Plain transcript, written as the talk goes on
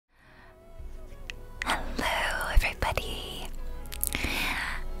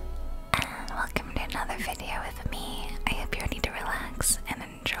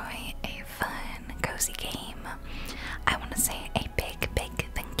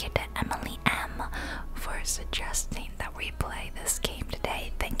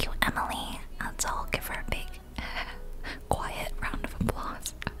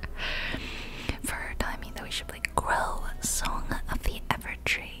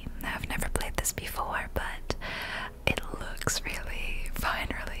this before, but it looks really fine,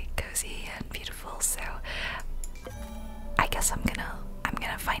 really cozy and beautiful. So I guess I'm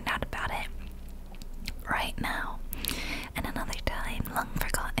gonna find out about it right now. And another time, long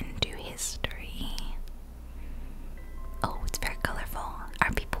forgotten to history. Oh, it's very colorful.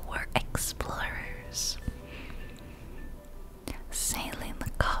 Our people were explorers, sailing the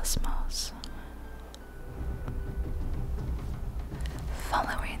cosmos,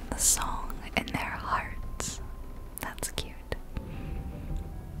 following the song in their hearts. That's cute.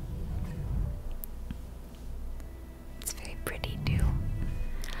 It's very pretty too.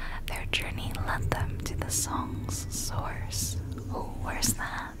 Their journey led them to the song's source. Oh, where's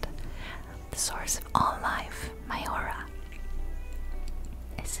that? The source of all life, Mayora.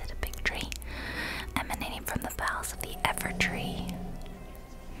 Is it a big tree emanating from the boughs of the Evertree?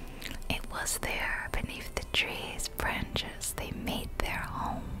 It was there, beneath the tree's branches, they made their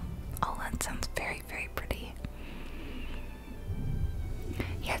home. Oh, that sounds very, very pretty.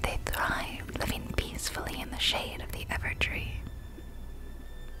 Here they thrived, living peacefully in the shade of the Evertree.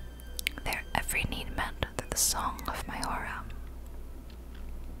 Their every need met through the song of Mayora.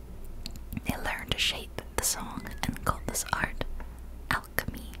 They learned to shape the song and called this art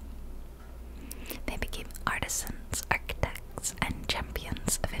alchemy. They became artisans, architects, and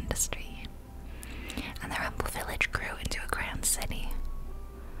champions of industry. And their humble village grew into a grand city.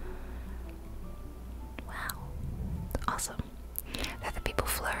 Wow, awesome. There the people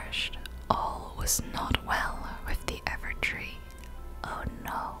flourished. All was not well with the Evertree. Oh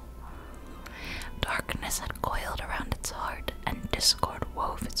no. Darkness had coiled around its heart, and discord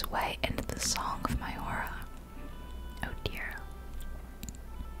wove its way into the song of Mayora. Oh dear.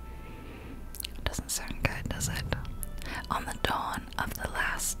 Doesn't sound good, does it? On the dawn of the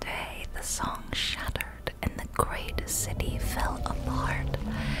last day, the song shattered, and the great city fell apart,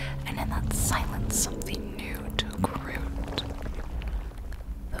 and in that silence something new took root.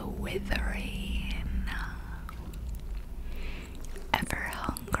 The withering, ever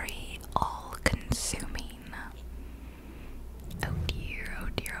hungry, all-consuming. Oh dear, oh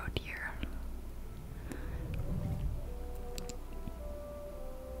dear, oh dear.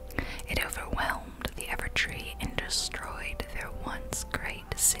 It overwhelmed the Evertree and destroyed their once great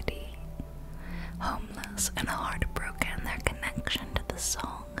city. Homeless and heartbroken, their connection to the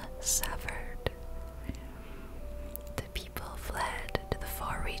song severed. The people fled to the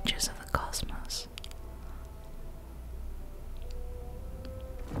far reaches of the cosmos.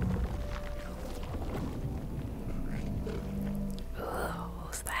 Ooh, what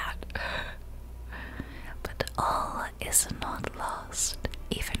was that? But all is not lost,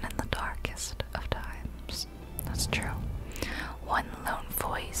 even in the darkest of times. That's true. One lone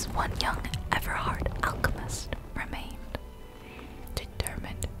voice, one young Everheart alchemist remained,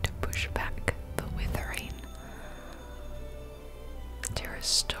 determined to push back the withering, to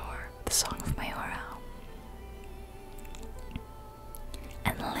restore the song of Mayora,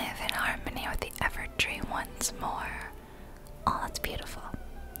 and live in harmony with the Evertree once more. Oh, that's beautiful.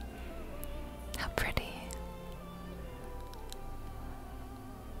 How pretty.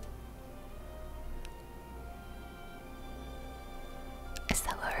 Is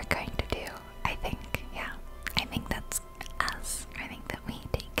that what we're going to do? I think, yeah. I think that's us. I think that we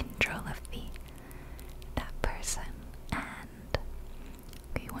take control of that person and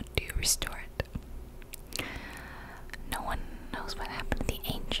we want to restore it. No one knows what happened to the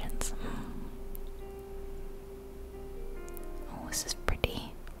ancients. Oh, this is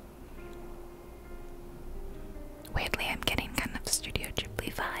pretty. Weirdly, I'm getting kind of Studio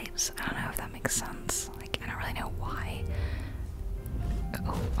Ghibli vibes. I don't know if that makes sense. Like, I don't really know why.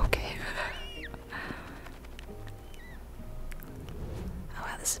 Oh, okay. Oh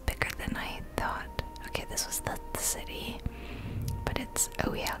wow, this is bigger than I thought. Okay, this was the city. But it's,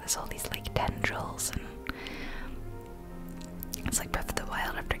 oh yeah, there's all these like tendrils and it's like Breath of the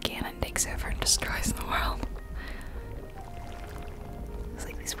Wild after Ganon takes over and destroys the world. There's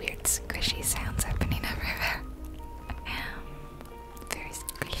like these weird squishy sounds happening everywhere. Very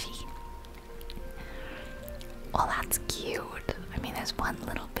squishy. Well, that's cute. I mean, there's one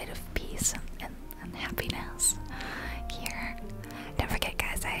little bit of peace and happiness here. Don't forget,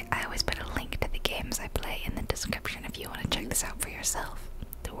 guys, I always put a link to the games I play in the description if you want to check this out for yourself.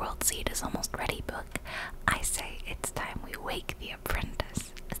 The World Seed is almost ready book. I say it's time we wake the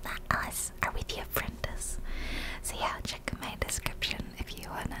apprentice. Is that us? Are we the apprentice? So yeah, check my description if you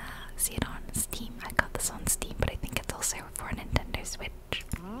want to see it on Steam. I got this on Steam, but I think it's also for a Nintendo Switch.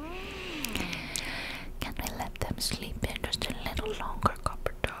 Can we let them sleep in just a little longer,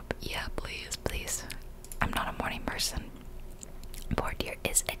 Coppertop? Yeah, please, please. I'm not a morning person. Poor dear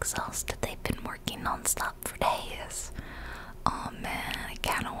is exhausted. They've been non-stop for days. Oh man, I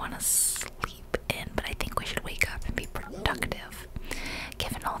kinda wanna sleep in, but I think we should wake up and be productive.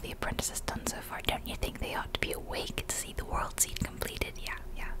 Given all the apprentices done so far, don't you think they ought to be awake to see the world seed completed? Yeah,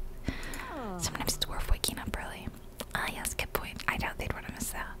 yeah. Sometimes it's worth waking up early. Ah, yes, good point. I doubt they'd want to miss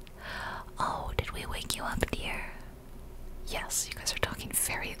that. Oh, did we wake you up, dear? Yes, you guys are talking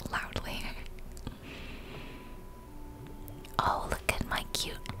very loudly. Oh, look at my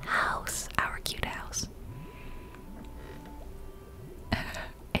cute house. Our cute house.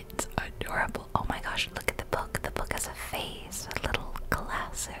 It's adorable. Oh my gosh, look at the book. The book has a face with little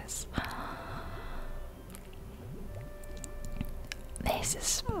glasses. This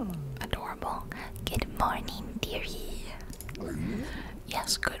is adorable. Good morning, dearie.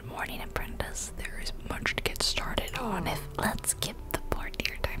 Yes, good morning, apprentice. There is much to get started on. Let's skip the part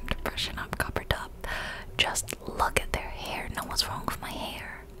dear time to freshen up Copper Top. Just look at their hair. No, what's wrong with my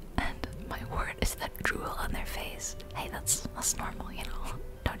hair? And my word, is that drool on their face? Hey, that's normal, you know.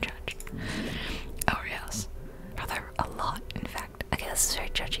 Don't judge. Oh yes, rather a lot, in fact. Okay, this is very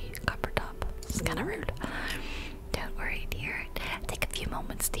judgy, Copper Top. This is kind of rude. Don't worry, dear. Take a few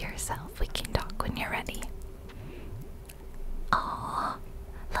moments to yourself. We can talk when you're ready. Aww,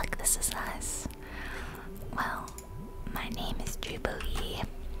 look, this is us. Well, my name is Jubilee.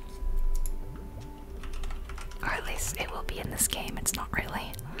 Or at least it will be in this game, it's not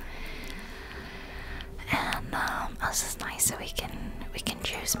really. And this is nice, so we can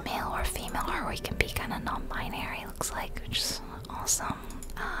choose male or female, or we can be kind of non-binary, looks like, which is awesome.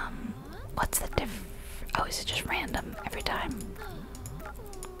 What's the oh, is it just random every time?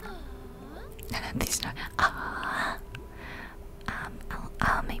 These not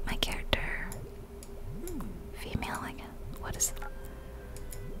I'll make my character female, I guess. What is that?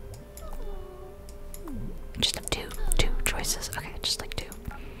 Just have two choices. Okay, just like two.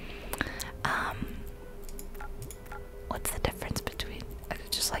 What's the difference between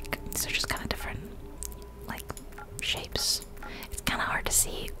just like these are just kind of different like shapes. It's kind of hard to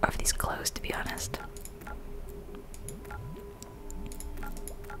see over these clothes, to be honest.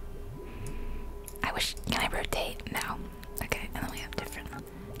 I wish. Can I rotate? No. Okay, and then we have different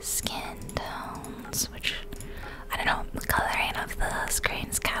skin tones, which I don't know. The coloring of the screen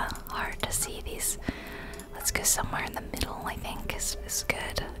is kind of hard to see these. Let's go somewhere in the middle, I think, is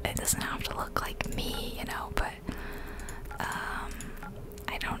good. It doesn't have to look like me, you know, but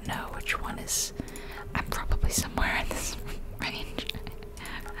I don't know which one is. I'm probably somewhere in this range.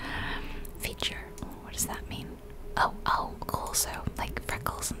 Feature. What does that mean? Oh, cool. So, like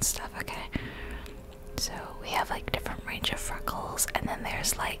freckles and stuff, okay. So, we have like different range of freckles, and then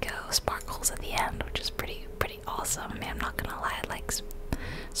there's like sparkles at the end, which is pretty awesome. I mean, I'm not gonna lie, I like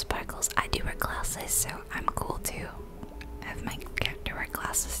sparkles. I do wear glasses, so I'm cool too. I have my character wear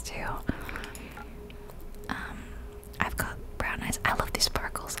glasses too. I've got brown eyes. I love these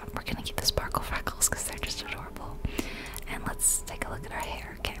sparkles. We're gonna keep the sparkle freckles because they're just adorable. And let's take a look at our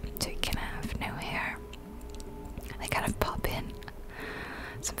hair. Okay, so we can have no hair. They kind of pop in.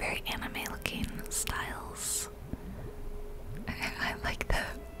 Some very anime looking styles. I like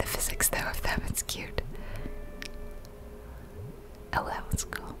the physics though of them, it's cute. Oh, that one's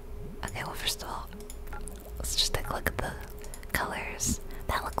cool. Okay, well first of all, let's just take a look at the colors.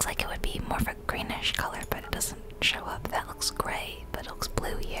 That looks like it would be more of a greenish color, but it doesn't show up. That looks gray, but it looks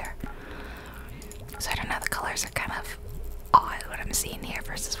blue here. So I don't know, the colors are kind of odd, what I'm seeing here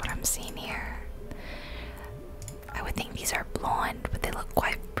versus what I'm seeing here. I would think these are blonde, but they look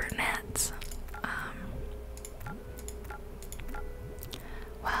quite brunettes.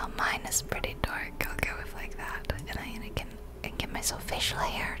 Wow, mine is pretty dark. I'll go with like that, and I can get myself facial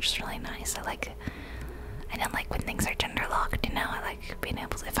hair, which is really nice. I don't like when things are gender locked, you know. I like being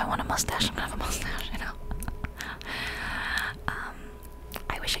able to, if I want a mustache, I'm gonna have a mustache, you know.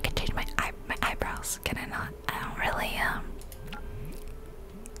 I wish I could change my eyebrows. Can I not? I don't really.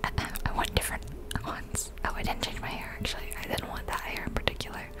 I want different ones. Oh, I didn't change my hair actually. I didn't want that hair in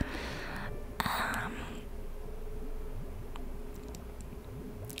particular. I'm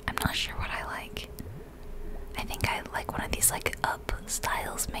not sure what I like. I think I like one of these like up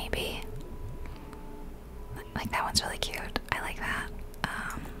styles maybe. Like that one's really cute. I like that.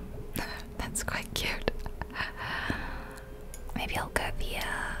 That's quite cute. Maybe I'll go the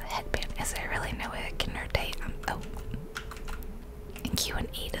headband. Is there really no way I can rotate? Oh. And Q and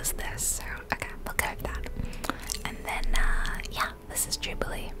E does this, so okay, we'll go with that. And then, yeah, this is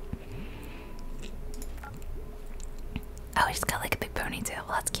Jubilee. Oh, he's got like a big ponytail.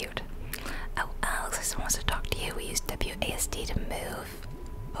 Well, that's cute. Oh, looks like someone wants to talk to you. We use WASD to move.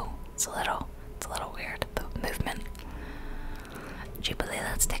 Oh, it's a little weird, the movement. Jubilee,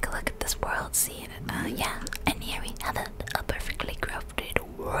 let's take a look at this world seed. Yeah, and here we have a perfectly crafted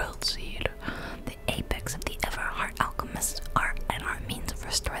world seed. The apex of the ever-heart alchemist's art and our means of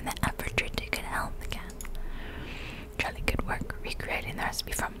restoring the Evertree to good health again. Truly good work recreating the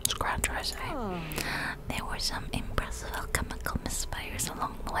recipe from scratch, I say. There were some impressive alchemical misfires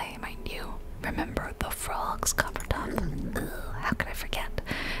along the way, mind you. Remember the frog's cover top? Ugh, how could I forget?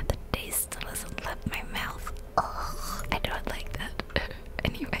 The taste still hasn't left my mouth. Ugh, I don't like that.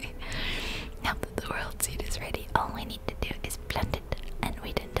 Anyway, now that the world seed is ready, all we need to do is plant it and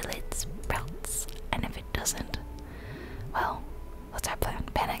wait until it sprouts. And if it doesn't, well, what's our plan?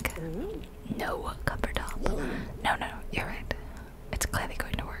 Panic? No, cover top. No, you're right. It's clearly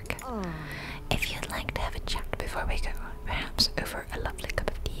going to work. If you'd like to have a chat before we go, perhaps over a lovely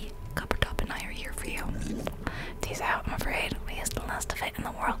cup of tea, Coppertop and I are here for you. Tea's out, I'm afraid. We used the last of it in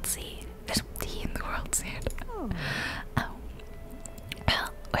the world seed. There's tea in the world seed. Oh.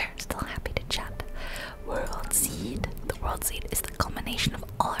 Well, we're still happy to chat. World seed. The world seed is the culmination of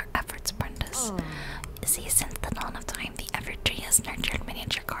all our efforts, apprentice. See, since the dawn of time, the Evertree has nurtured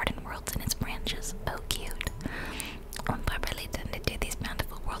miniature garden worlds in its branches. Oh, cute. When properly tended to, these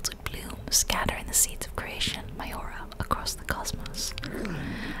bountiful worlds would bloom, scattering the seeds of creation, Mayora, across the cosmos.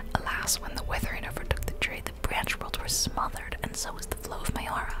 Alas, when the withering overtook the tree, the branch worlds were smothered, and so was the flow of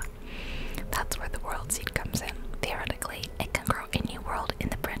Mayora. That's where the world seed comes in. Theoretically, it can grow a new world in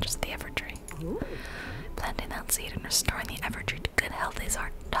the branches of the Evertree. Planting that seed and restoring the Evertree to good health is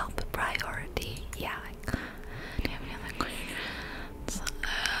our top priority. Yeah. Do you have any other questions?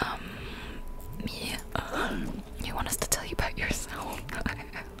 You want us to tell you about yourself?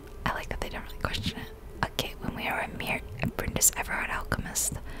 I like that they don't really question it. Okay, when we are a mere apprentice Everhard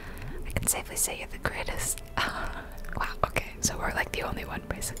alchemist, I can safely say you're the greatest. Wow, okay, so we're like the only one,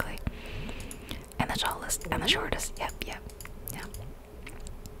 basically. And the tallest, and the shortest. Yep.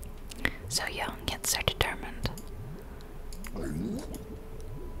 So young, yet so determined. And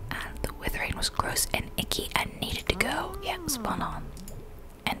the withering was gross and icky and needed to go. Yeah, spun on.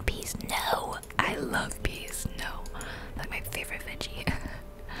 And peas, no. I love peas, no. Like my favorite veggie.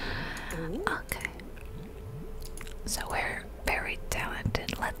 Okay. So we're very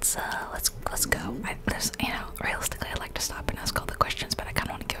talented. Let's go. There's, realistically, I'd like to stop and ask all the questions, but I kind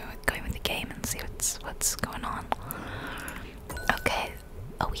of want to go in with the game and see what's going on. Okay.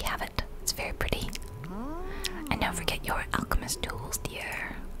 Oh, we have it. It's very pretty. And don't forget your alchemist tools,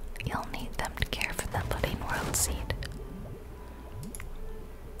 dear. You'll need them to care for the budding world seed.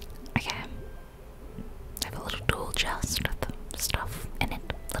 Okay. I have a little tool chest with stuff in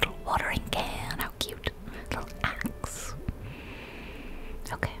it. Little watering can. How cute. Little axe.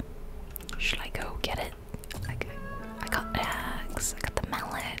 Okay. Should I go get it? Okay. I got the axe. I got the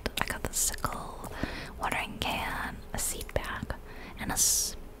mallet. I got the sickle. Watering can. A seed bag. And a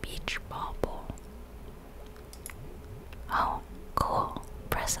speech bauble. Oh, cool.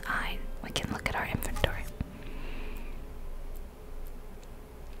 Press I. We can look at our inventory.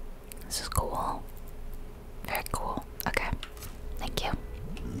 This is cool. Very cool. Okay. Thank you.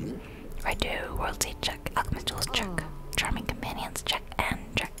 Right to world seed check. Alchemist tools check. Charming companions check and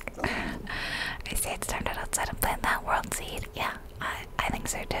check. I say it's time to go outside and plant that world seed. Yeah, I think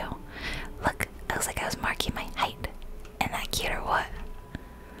so too. Look, it looks like I was marking my height. Isn't that cute or what?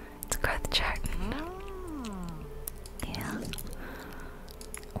 It's a growth chart. Yeah.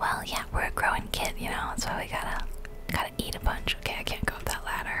 Well, yeah, we're a growing kid, that's why we gotta eat a bunch. Okay, I can't go up that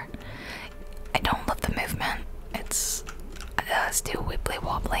ladder. I don't love the movement. It's too wibbly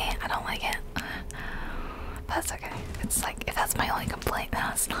wobbly. I don't like it. But that's okay. It's like, if that's my only complaint, then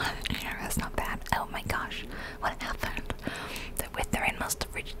it's not, that's not bad. Oh my gosh, what happened? The withering must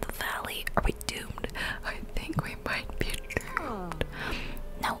have reached the valley. Are we doomed? I think we might be doomed.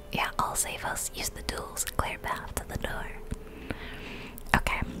 No, yeah, I'll save us. Use the tools. Clear path to the door.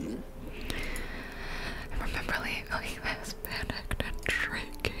 Okay. I remember leaving this panicked and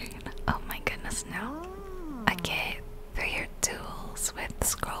shrieking. Oh my goodness, no. Okay, through your tools with the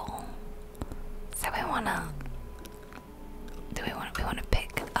scroll. So we wanna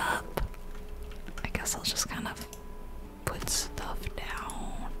pick up. I guess I'll just kind of put stuff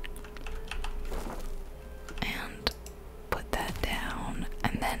down. And put that down.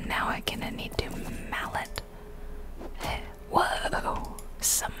 And then now I need to mallet. Whoa!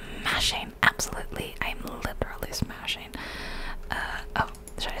 Smashing. Absolutely. I'm literally smashing. Oh,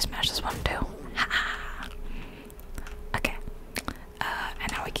 should I smash this one too? Ha! Okay.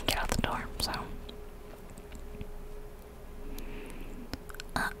 And now we can get out the door, so.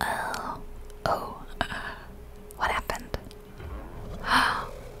 What happened?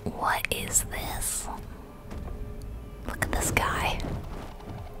 What is this? Look at this guy.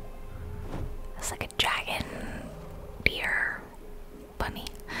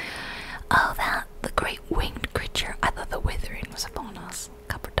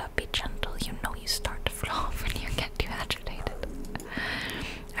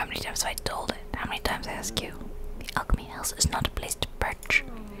 item, so I told it. How many times I ask you? The alchemy house is not a place to perch.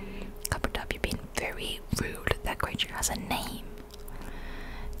 Covered up, you're being very rude. That creature has a name.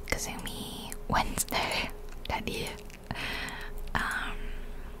 Kazumi Wednesday. Daddy. I'm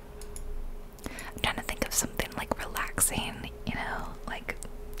trying to think of something like relaxing, you know, like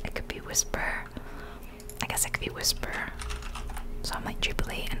it could be Whisper. I guess it could be Whisper. So I'm like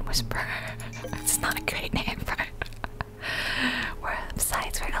Jubilee and Whisper. It's not a great name for it.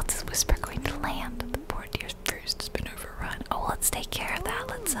 Besides, where else is Whisper going to land? The poor deer's thirst has been overrun. Oh, let's take care of that.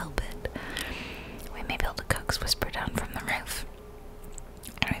 Let's help it. We may be able to coax Whisper down from the roof.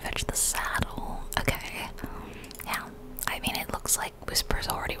 And we fetch the saddle. Okay. Yeah. I mean, it looks like Whisper's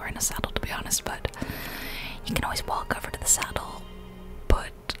already wearing a saddle, to be honest, but you can always walk over to the saddle,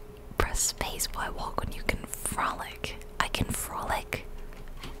 but press space while I walk when you can frolic. I can frolic.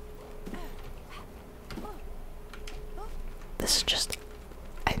 This is just...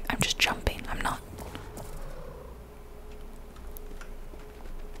 I'm just jumping. I'm not...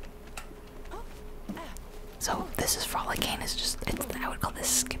 So this is frolicking. It's just... I would call this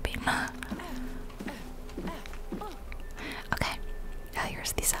skipping. Okay.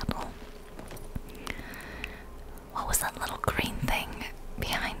 Here's the saddle. What was that little green thing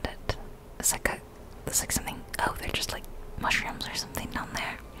behind it? It's like something... Oh, they're just like mushrooms or something down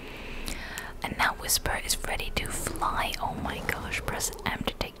there. And now Whisper is ready to fly. Oh my gosh, press M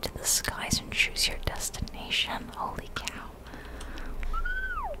to take to the skies and choose your destination. Holy cow.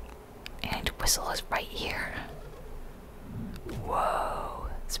 And Whistle is right here. Whoa,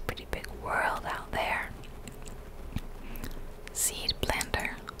 it's a pretty big world out there. Seed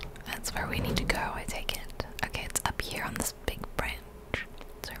planter. That's where we need to go, I take it. Okay, it's up here on this big branch.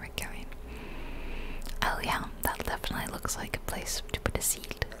 That's where we're going. Oh yeah, that definitely looks like a place to put a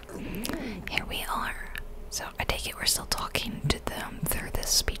seed. Here we are. So I take it we're still talking to them through this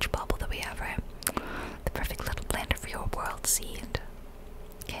speech bubble that we have, right? The perfect little planter for your world seed.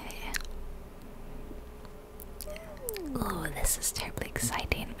 Okay. Oh, this is terribly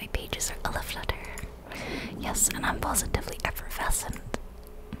exciting. My pages are all aflutter. Yes, and I'm positively effervescent.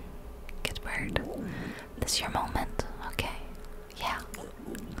 Good word. This your moment, okay? Yeah.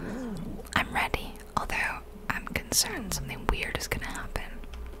 I'm ready, although I'm concerned something weird is gonna happen.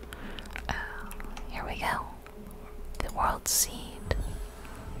 Here we go. The world seed.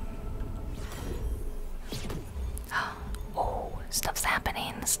 Oh, stuff's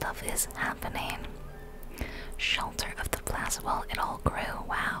happening. Stuff is happening. Shelter of the plaza. Well, it all grew.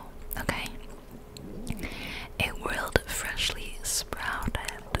 Wow. Okay. A world freshly sprouted.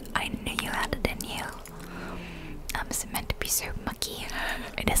 I knew you had it in you. Is it meant to be so mucky?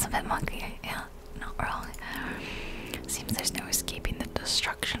 It is a bit mucky. Yeah, not wrong. Seems there's no escaping the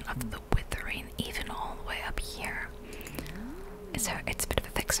destruction of the withering, even all the way up here. It's a bit of a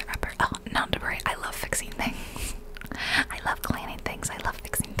fixer-upper. Oh, not to worry. I love fixing things. I love cleaning things. I love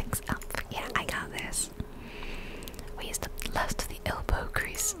fixing things up. Yeah, I got this. We used the left of the elbow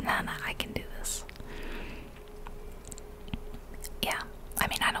crease. Nah, I can do this. Yeah, I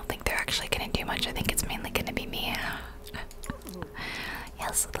mean, I don't think they're actually gonna do much. I think it's mainly gonna be me.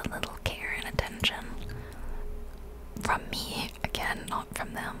 Yes, the little care and attention. From me, again, not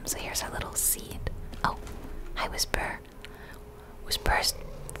from them. So here's our little seed. Oh, hi Whisper. Whisper's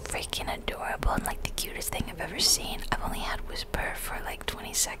freaking adorable and like the cutest thing I've ever seen. I've only had Whisper for like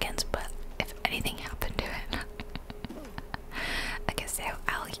 20 seconds, but if anything happened to it, I guess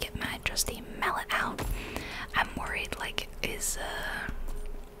I'll get my trusty mallet out. I'm worried, like, is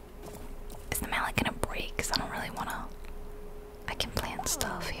the mallet gonna break? Cause I don't really wanna. I can plant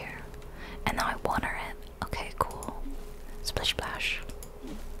stuff here, and now I water it. Okay, cool. Splish splash.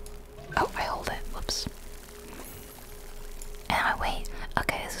 Oh, I hold it. Whoops. And I wait.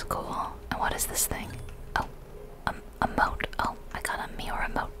 Okay, this is cool. And what is this thing? Oh, a moat. Oh, I got a Miura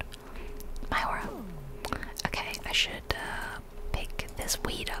moat. Miura. Okay, I should pick this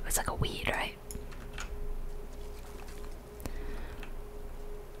weed up. It's like a weed, right?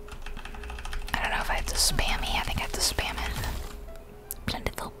 I don't know if I have to spam me. I think I have to spam it.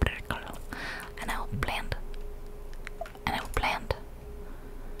 Plentiful particle. And I will plant. And I will plant.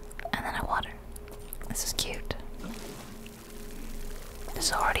 And then I water. This is cute.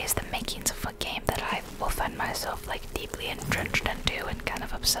 This already is the makings of a game that I will find myself like deeply entrenched into and kind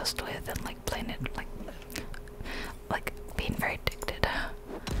of obsessed with and like playing it like being very addicted.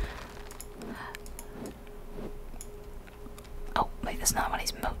 Oh, wait, that's not one of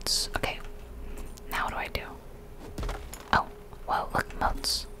these moats. Okay. Now what do I do? Oh, whoa, look,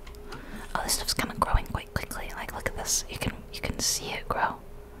 moats. Oh, this stuff's kind of growing quite quickly. Like, look at this. You can see it grow.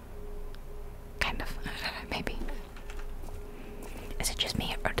 Kind of, maybe. Is it just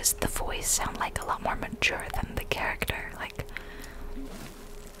me, or does the voice sound like a lot more mature than the character. Like,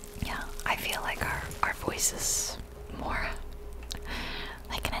 yeah, I feel like our voice is more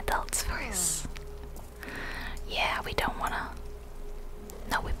like an adult's voice. Yeah, we don't wanna.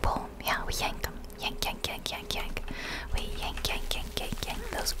 No, we pull 'em. Yeah, we yank them. Yank, yank, yank, yank, yank. We yank, yank, yank, yank, yank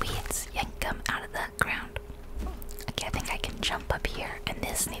those weeds. Yank them out of the ground. Okay, I think I can jump up here, and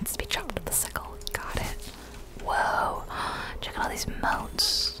this needs to be chopped with the sickle. Got it. Whoa! Check out all these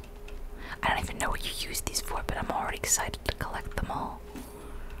motes. I don't even know what you use these for, but I'm already excited to collect them all.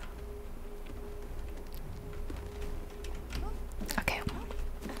 Okay,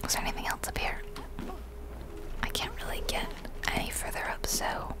 was there anything else up here? I can't really get any further up,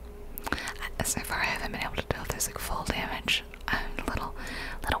 so far I haven't been able to tell if there's like full damage. I'm a little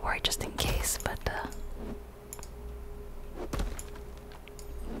worried just in case, but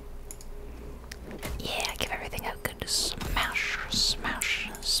yeah, give everything a good smash, smash,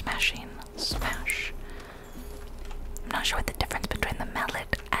 smashing, smash. I'm not sure what the difference between the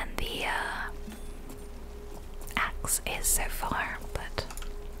mallet and the axe is so far, but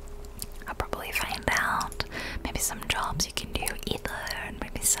I'll probably find out. Maybe some jobs you can do either, and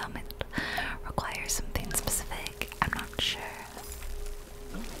maybe some it requires something specific. I'm not sure.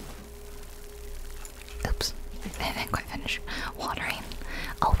 Oops, I didn't quite finish watering.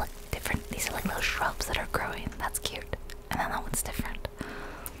 Oh look, different. These are like little shrubs that are growing. That's cute. And then that one's different.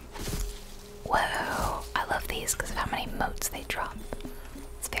 Whoa, I love these because of how many motes they drop.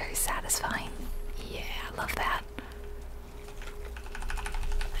 It's very satisfying. Yeah, I love that.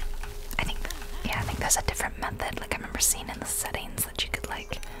 I think there's a different method. Like I remember seeing in the settings that you could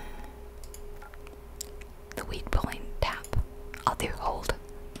like the weed pulling tap. I'll do hold.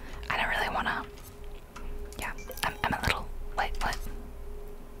 I don't really wanna. Yeah, I'm a little. Wait, what?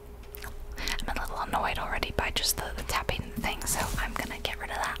 I'm a little annoyed already by just the tapping thing, so I'm gonna get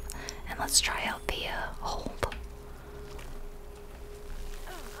rid of that and let's try out the hold.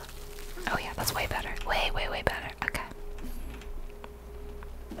 Oh yeah, that's way better. Way better. Okay.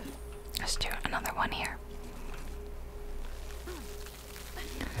 Let's do another one here.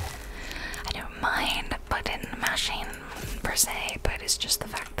 I don't mind button mashing per se, but it's just the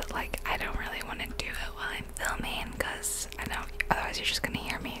fact that like I don't really want to do it while I'm filming because I know otherwise you're just gonna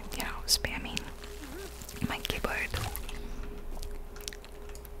hear me, you know, spamming my keyboard.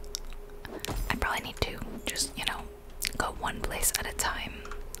 I probably need to just, you know, go one place at a time.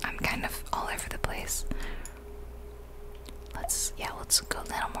 I'm kind of all over the place. Let's go a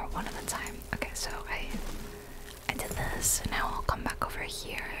little more one at a time. Okay, so I did this, so now I'll come back over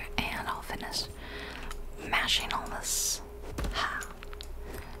here and I'll finish mashing all this. Ha.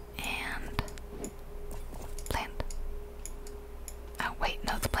 And plant. Oh wait,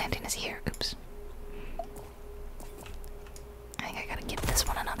 no, the planting is here. Oops. I think I gotta give this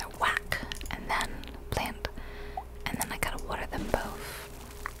one another whack and then plant. And then I gotta water them both.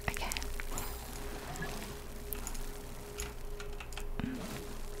 Okay.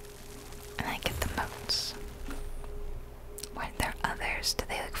 And I get the motes. Weren't there others? Did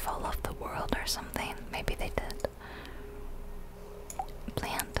they like fall off the world or something? Maybe they did.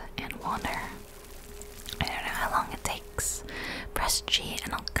 Plant and water. I don't know how long it takes. Press G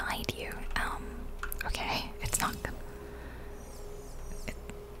and I'll guide you. Okay, it's not good.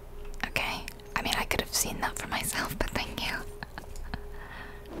 Okay. I mean, I could have seen that for myself, but thank you.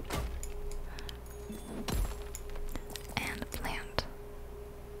 And plant.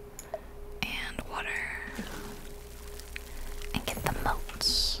 And water. And get the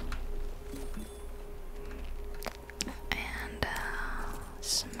motes. And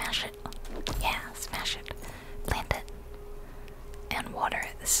smash it. Yeah, smash it. Plant it. And water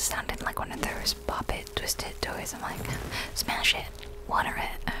it. This is sounding like one of those pop it, twist it toys. I'm like, smash it, water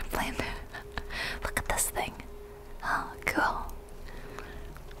it, plant it. Look at this thing. Oh, cool.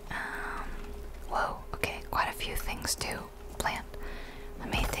 Whoa, okay, quite a few things to plant.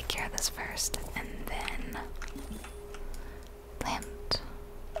 Let me take care of this first, and then plant,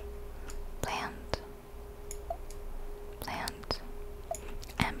 plant, plant,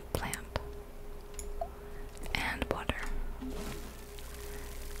 and plant, and water.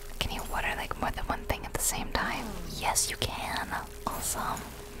 Can you water like more than one thing at the same time? Yes, you can. Awesome.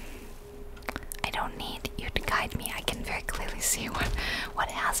 I don't need you to guide me. I can very clearly see what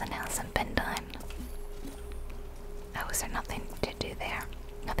has and hasn't been done. Oh, is there nothing to do there?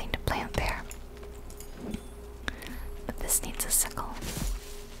 Nothing to plant there. But this needs a sickle.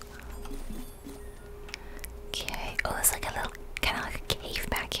 Okay. Oh, there's like a little, kind of like a cave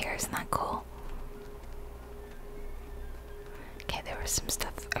back here. Isn't that cool? Okay, there was some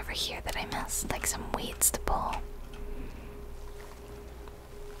stuff over here that I missed, like some weeds to pull.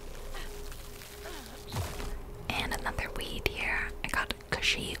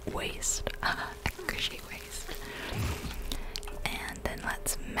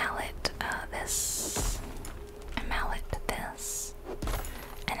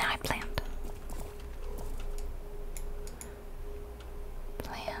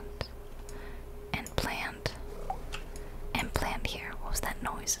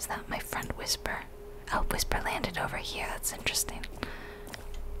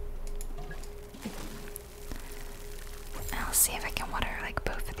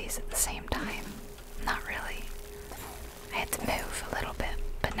 these at the same time. Not really. I had to move a little bit,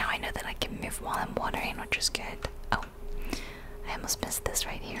 but now I know that I can move while I'm watering, which is good. Oh, I almost missed this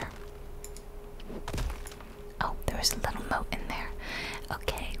right here. Oh, there was a little moat in there.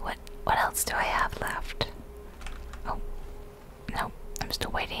 Okay, what else do I have left? Oh, no, I'm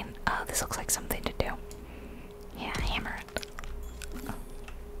still waiting. Oh, this looks like something to do. Yeah, hammer it. Oh.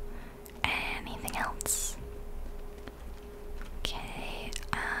 Anything else? Okay,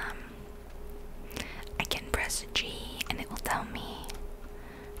 I can press G and it will tell me.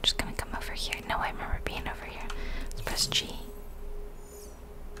 I'm just gonna come over here. No, I remember being over here. Let's press G.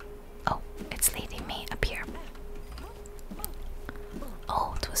 Oh, it's leading me up here.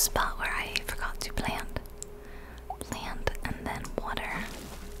 Oh, to a spot where I forgot to plant. Plant and then water.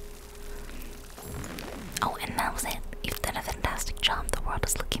 Oh, and that was it. You've done a fantastic job. The world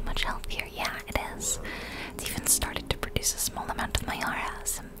is looking much healthier. Yeah, it is. It's even started to produce a small amount of my aura.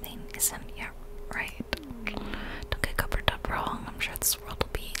 Something isn't yet right. Don't get covered up wrong. I'm sure this world will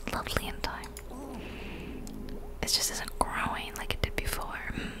be lovely in time. It just isn't growing like it did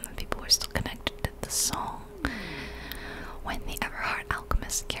before. People are still connected to the song. When the Everheart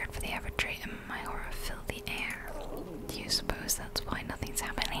alchemist cared for the Evertree and my aura filled the air. Do you suppose that's why nothing's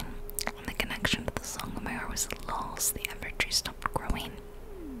happening? When the connection to the song of my aura was lost, the Evertree stopped growing.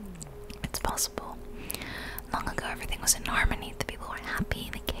 It's possible. Long ago everything was in harmony, the people were happy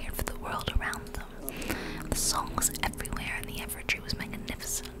and they cared for the world around them. The song was everywhere and the Evertree was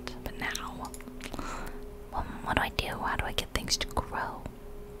magnificent. But now, what do I do? How do I get things to grow?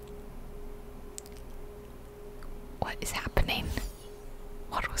 What is happening?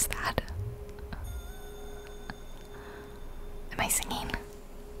 What was that? Am I singing?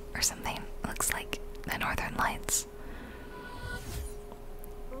 Or something? It looks like the Northern Lights.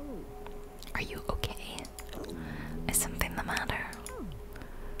 Are you okay? Is something the matter?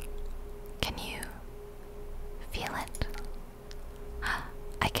 Can you feel it?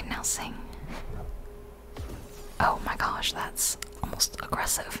 I can now sing. Oh my gosh, that's almost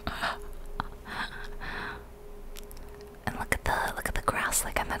aggressive. And look at the grass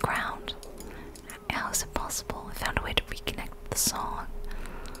like on the ground. How is it possible? I found a way to reconnect with the song.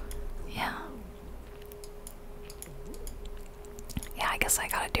 Yeah. Yeah, I guess I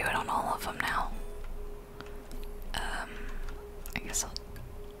gotta do it on all of them now. I guess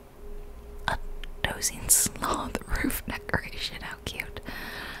a dozing sloth roof decoration. How cute.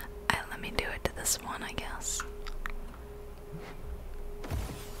 Let me do it to this one, I guess.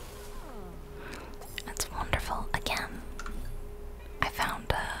 That's wonderful. Again, I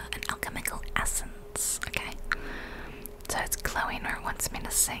found an alchemical essence. Okay, so it's glowing or it wants me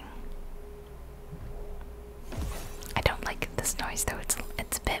to sing. I don't like this noise though.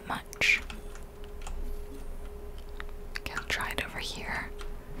 It's a bit much. Okay, I'll try it over here.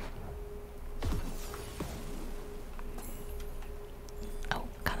 Oh,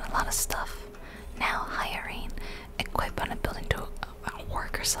 got a lot of stuff. Now hiring, equip on a building to a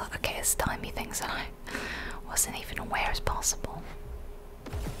worker slot. Okay, it's telling me things that I wasn't even aware is possible.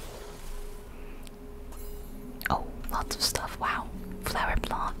 Oh, lots of stuff. Wow. Flower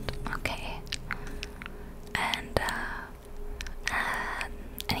plot. Okay. And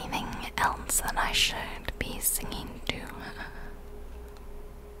anything else that I should be singing to?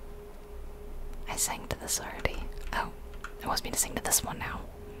 I sang to this already. Oh, it wants me to sing to this one now.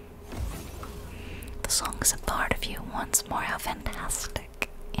 The song's a part of you once more. How fantastic.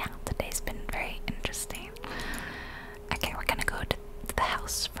 Yeah, today's been very interesting. Okay, we're gonna go to the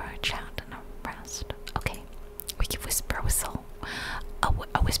house for a chat and a rest. Okay, we can whisper whistle.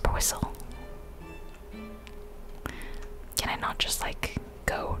 A whisper whistle. Can I not just like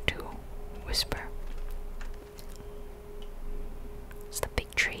go to whisper? It's the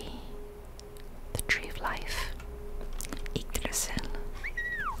big tree. The tree of life. Yggdrasil.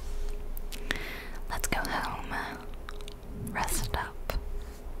 Let's go home. Rest up.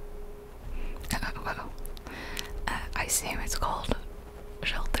 I assume it's called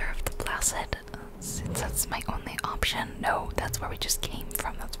Shelter of the Placid, since that's my only option. No, that's where we just came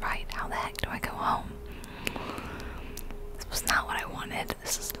from. That's right. How the heck do I go home? This was not what I wanted.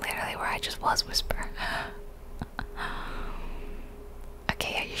 This is literally where I just was, Whisper.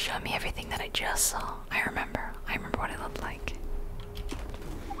 Okay, yeah, you showed me everything that I just saw. I remember what it looked like.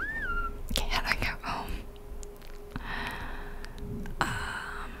 Okay, how do I go home?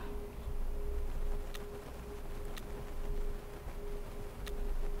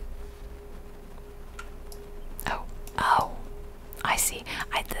 Oh, I see.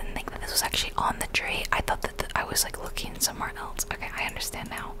 I didn't think that this was actually on the tree. I thought that I was like looking somewhere else. Okay, I understand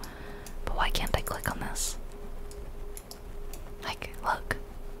now. But why can't I click on this? Like, look.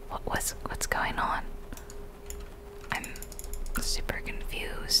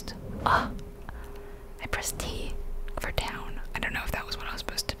 boost. Ah, I pressed T for down. I don't know if that was what I was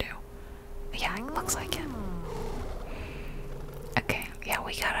supposed to do. Yeah, it looks like it. Okay, yeah,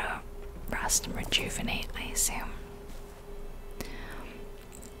 we gotta rest and rejuvenate, I assume.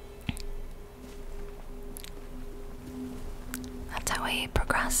 That's how we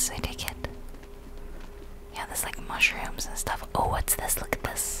progress, I take it. Yeah, there's like mushrooms and stuff. Oh, what's this? Look at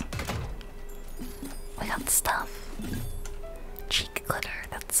this. We got stuff. Cheek glitter,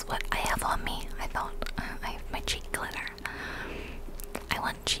 that's what I have on me. I thought I have my cheek glitter. I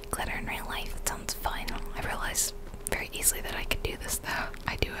want cheek glitter in real life. It sounds fun. I realized very easily that I could do this though.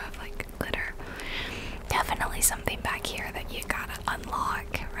 I do have like glitter. Definitely something back here that you gotta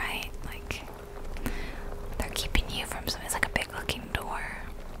unlock, right? Like they're keeping you from something. It's like a big looking door.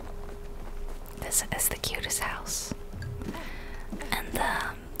 This is the cutest house. And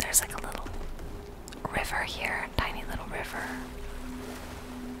there's like a little river here, tiny little river.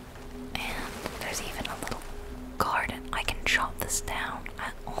 And there's even a little garden. I can chop this down.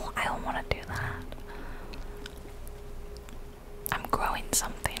 I don't want to do that. I'm growing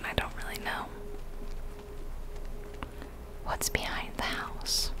something, I don't really know. What's behind the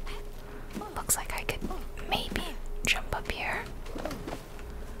house? Looks like I could maybe jump up here.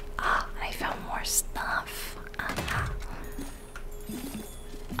 Ah, I found more stuff.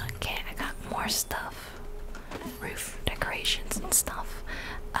 Okay, I got more stuff. Roof decorations and stuff.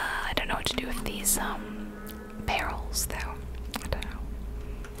 I don't know what to do with these barrels though. I don't know.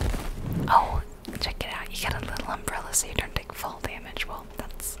 Oh, check it out. You got a little umbrella so you don't take fall damage. Well,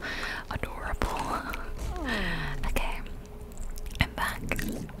 that's adorable. Okay. I'm back.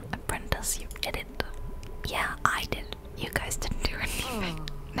 Apprentice, you did it. Yeah, I did it. You guys didn't do anything.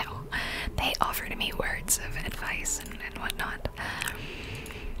 No. They offered me words of advice and whatnot.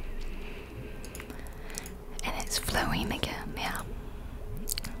 And it's flowing again, yeah.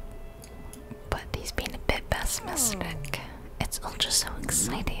 But he's being a bit pessimistic. It's all just so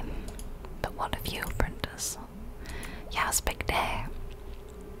exciting. But what of you, Apprentice? Yeah, it's a big day.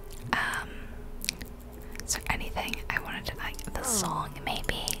 Is there anything I wanted to like the song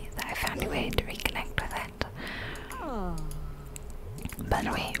maybe that I found a way to reconnect with it? But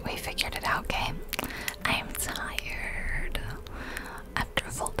we figured it out, okay? I'm tired. After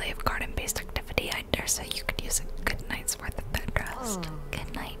a full day of garden-based activity, I dare say you could use a good night's worth of bed rest.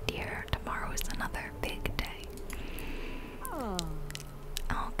 Good night, dear. Tomorrow is another big day.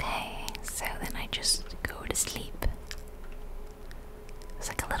 Okay, so then I just go to sleep. There's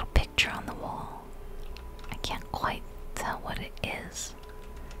like a little picture on the wall. I can't quite tell what it is.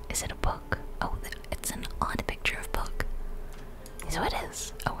 Is it a book? Oh, it's an odd picture of book. So it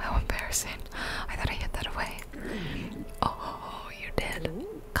is. Oh, how embarrassing. I thought I hid that away. Oh, you did.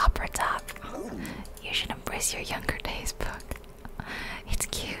 Copper top. You should embrace your younger days book. It's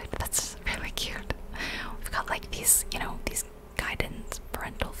cute. That's really cute. We've got like these, you know, these guidance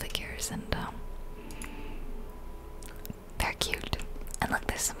parental figures and they're cute. And look,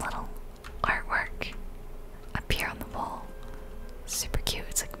 there's some little artwork up here on the wall. Super cute.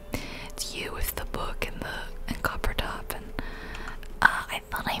 It's like it's you with the book and copper top and I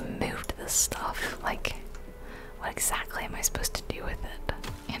thought I moved this stuff. Like, what exactly am I supposed to do with it?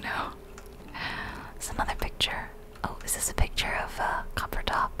 You know? Some other picture. Oh, is this a picture of Copper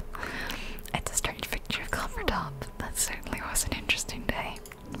Top? It's a strange picture of Copper Top. That certainly was an interesting day.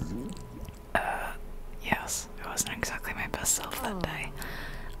 Yes, it wasn't exactly my best self that day.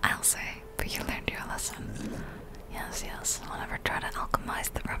 I'll say, but you learned your lesson. Yes, yes, I'll never try to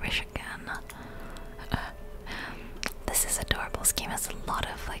alchemize the rubbish again. This is adorable. This game has a lot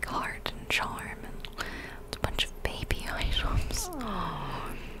of like heart and charm and a bunch of baby items.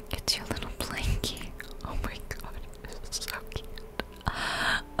 It's your little blankie. Oh my god, this is so cute.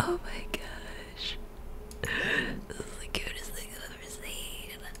 Oh my gosh. This is the cutest thing I've ever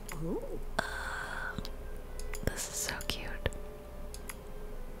seen. This is so cute.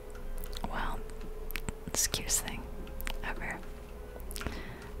 Wow. It's the cutest thing ever.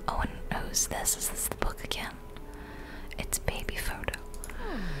 Oh, and who's this? Is this the book again? It's baby photo.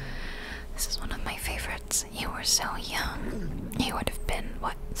 This is one of my favorites. You were so young. You would have been,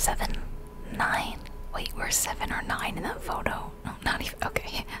 what, 7? 9? Wait, we're 7 or 9 in that photo. No, not even.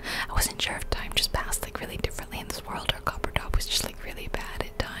 Okay. I wasn't sure if time just passed like really differently in this world or Copper Top was just like really bad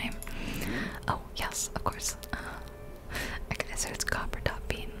at time. Oh, yes, of course. Okay, so it's Copper Top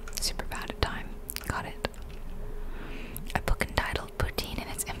being super bad at time. Got it. A book entitled Poutine and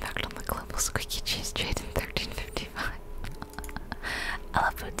Its Impact on the Global Squeaky Cheese Trade in 1355. I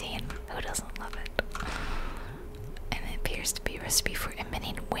love poutine. Who doesn't love it? And it appears to be a recipe for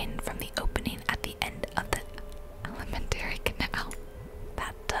emitting wind from the opening at the end of the alimentary canal.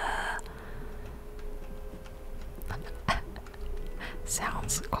 That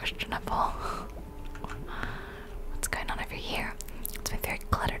sounds questionable. What's going on over here? It's my very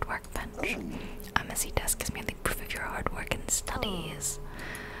cluttered workbench. A messy desk is merely proof of your hard work and studies.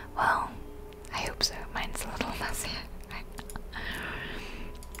 Well, I hope so. Mine's a little messy.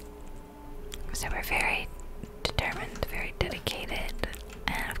 So we're very determined, very dedicated,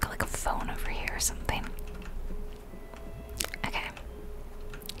 and I've got like a phone over here or something. Okay.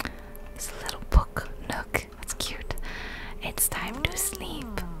 This little book nook. That's cute. It's time to sleep.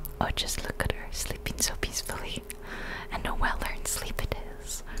 Oh, just look at her, sleeping so peacefully. And a well-earned sleep it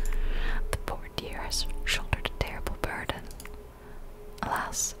is. The poor dear has shouldered a terrible burden.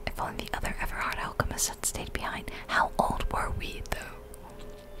 Alas, if only the other ever-hard alchemists had stayed behind. How old were we, though?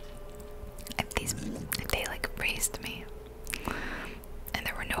 If they like raised me, and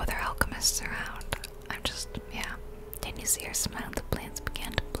there were no other alchemists around, I'm just, yeah. Didn't you see her smile? The plants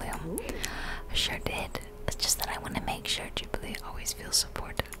began to bloom. I sure did. It's just that I want to make sure Jubilee always feels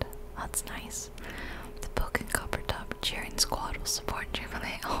supported. That's nice. The book and copper top cheering squad will support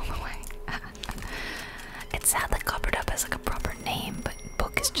Jubilee all the way. It's sad that copper top has like a proper name, but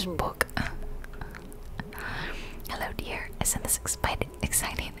book is just book. Hello, dear. Isn't this exciting?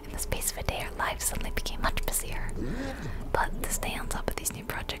 In the space of a day, our lives suddenly became much busier. But to stay on top of these new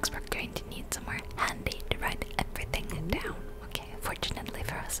projects, we're going to need somewhere handy to write everything down. Okay, fortunately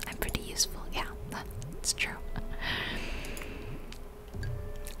for us, I'm pretty useful. Yeah, that's true.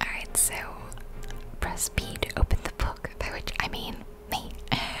 Alright, so press B to open the book, by which I mean me.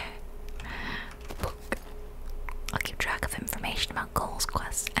 Book. I'll keep track of information about goals,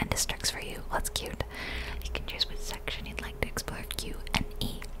 quests, and districts for you. That's cute. You can choose which section you'd like to explore, Q and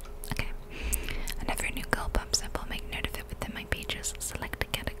E. Okay. Whenever a new goal pops up, I'll make note of it within my pages. Select a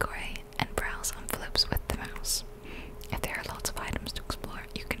category and browse envelopes with the mouse. If there are lots of items to explore,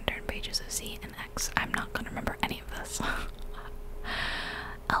 you can turn pages of Z and X. I'm not gonna remember any of this.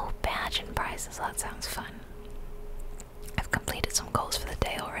 Oh, badge and prizes. That sounds fun. I've completed some goals for the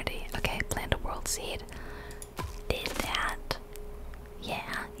day already. Okay, plant a world seed. Did that.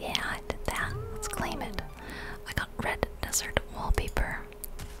 Yeah, I did that. Let's claim it. I got red desert wallpaper.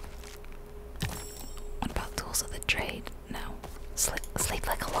 What about tools of the trade? No. Sleep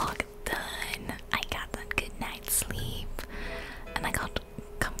like a log. Done. I got that good night's sleep. And I got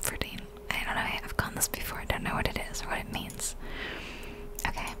comforting. I don't know, I've gotten this before. I don't know what it is or what it means.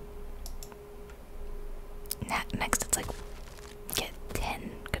 Okay. Next it's like get 10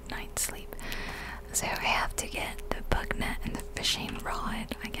 good night's sleep. So I have to get the bug net and the fishing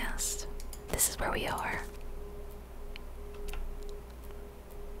rod, I guess. This is where we are.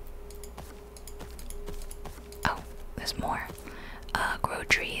 Oh, there's more. Grow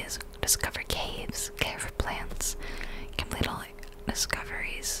trees, discover caves, care for plants. Complete all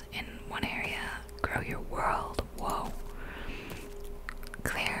discoveries in one area. Grow your world. Whoa.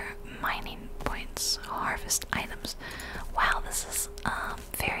 Clear mining points. Harvest items. Wow, this is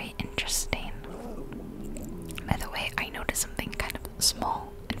very interesting. By the way, I noticed something kind of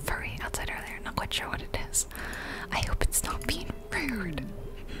small and furry outside earlier. Not quite sure what it is. I hope it's not being rude.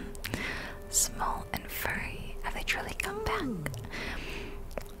 Small and furry. Have they truly come back?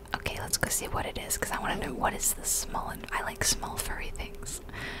 Okay, let's go see what it is, because I want to know what is this small and I like small furry things.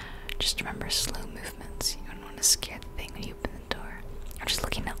 Just remember slow movements. You don't want to scare the thing when you open the door. I'm just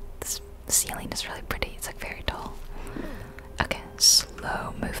looking at this. The ceiling is really pretty. It's like very tall. Okay,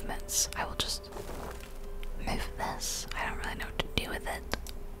 slow movements. I will just move this. I don't really know what to do with it.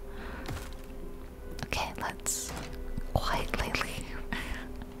 Okay, let's quietly leave.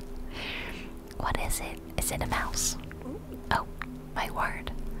 What is it? Is it a mouse? Oh, my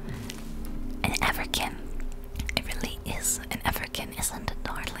word. An Everkin. It really is an Everkin, isn't it,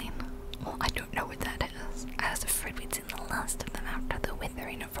 darling? Well, I don't know what that is. I was afraid we'd seen the last of them after the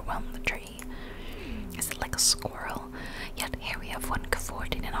withering overwhelmed the tree. Is it like a squirrel? Yet here we have one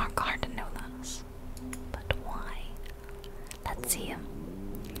cavorting in our garden, no less. But why? Let's see him.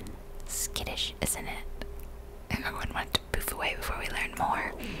 Skittish, isn't it? I wouldn't want to poof away before we learn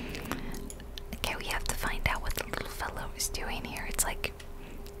more. Okay, we have to find out what the little fellow is doing here. It's like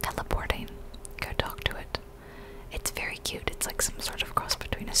teleporting. Go talk to it. It's very cute. It's like some sort of cross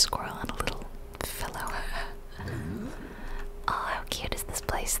between a squirrel and a little fellow. Oh, how cute is this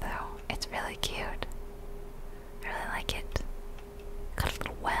place, though? It's really cute. I really like it. Got a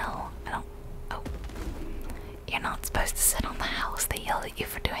little well. I don't. Oh. You're not supposed to sit on the house. They yelled at you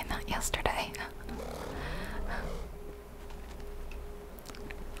for doing that yesterday.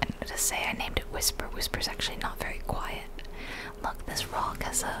 And to say I named it Whisper. Whisper's actually not very quiet. Look, this rock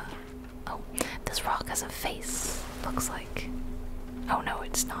has a. Oh, this rock has a face. Looks like. Oh no,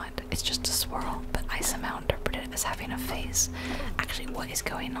 it's not. It's just a swirl. But ice and mound are interpret it as having a face. Actually, what is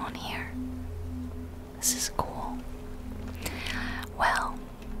going on here? This is cool. Well,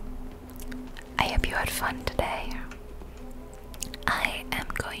 I hope you had fun today. I am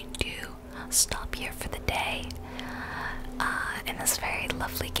going to stop here for the day in this very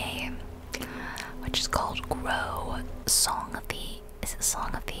lovely game, which is called Grow Song of the... Is it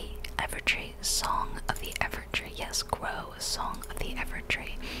Song of the Evertree? Song of the Evertree. Yes, Grow Song of the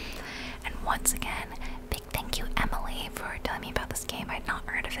Evertree. And once again, big thank you, Emily, for telling me about this game. I had not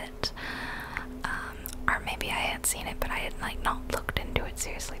heard of it. Or maybe I had seen it, but I had like not looked into it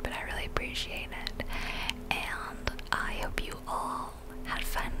seriously, but I really appreciate it. And I hope you all had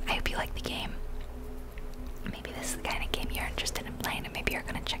fun. I hope you liked the game. Maybe this is the kind of game you're interested in playing, and maybe you're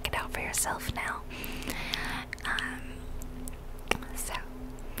gonna check it out for yourself now. So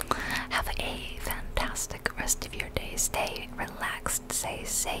have a fantastic rest of your day. Stay relaxed, stay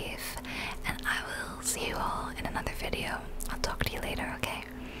safe, and I will see you all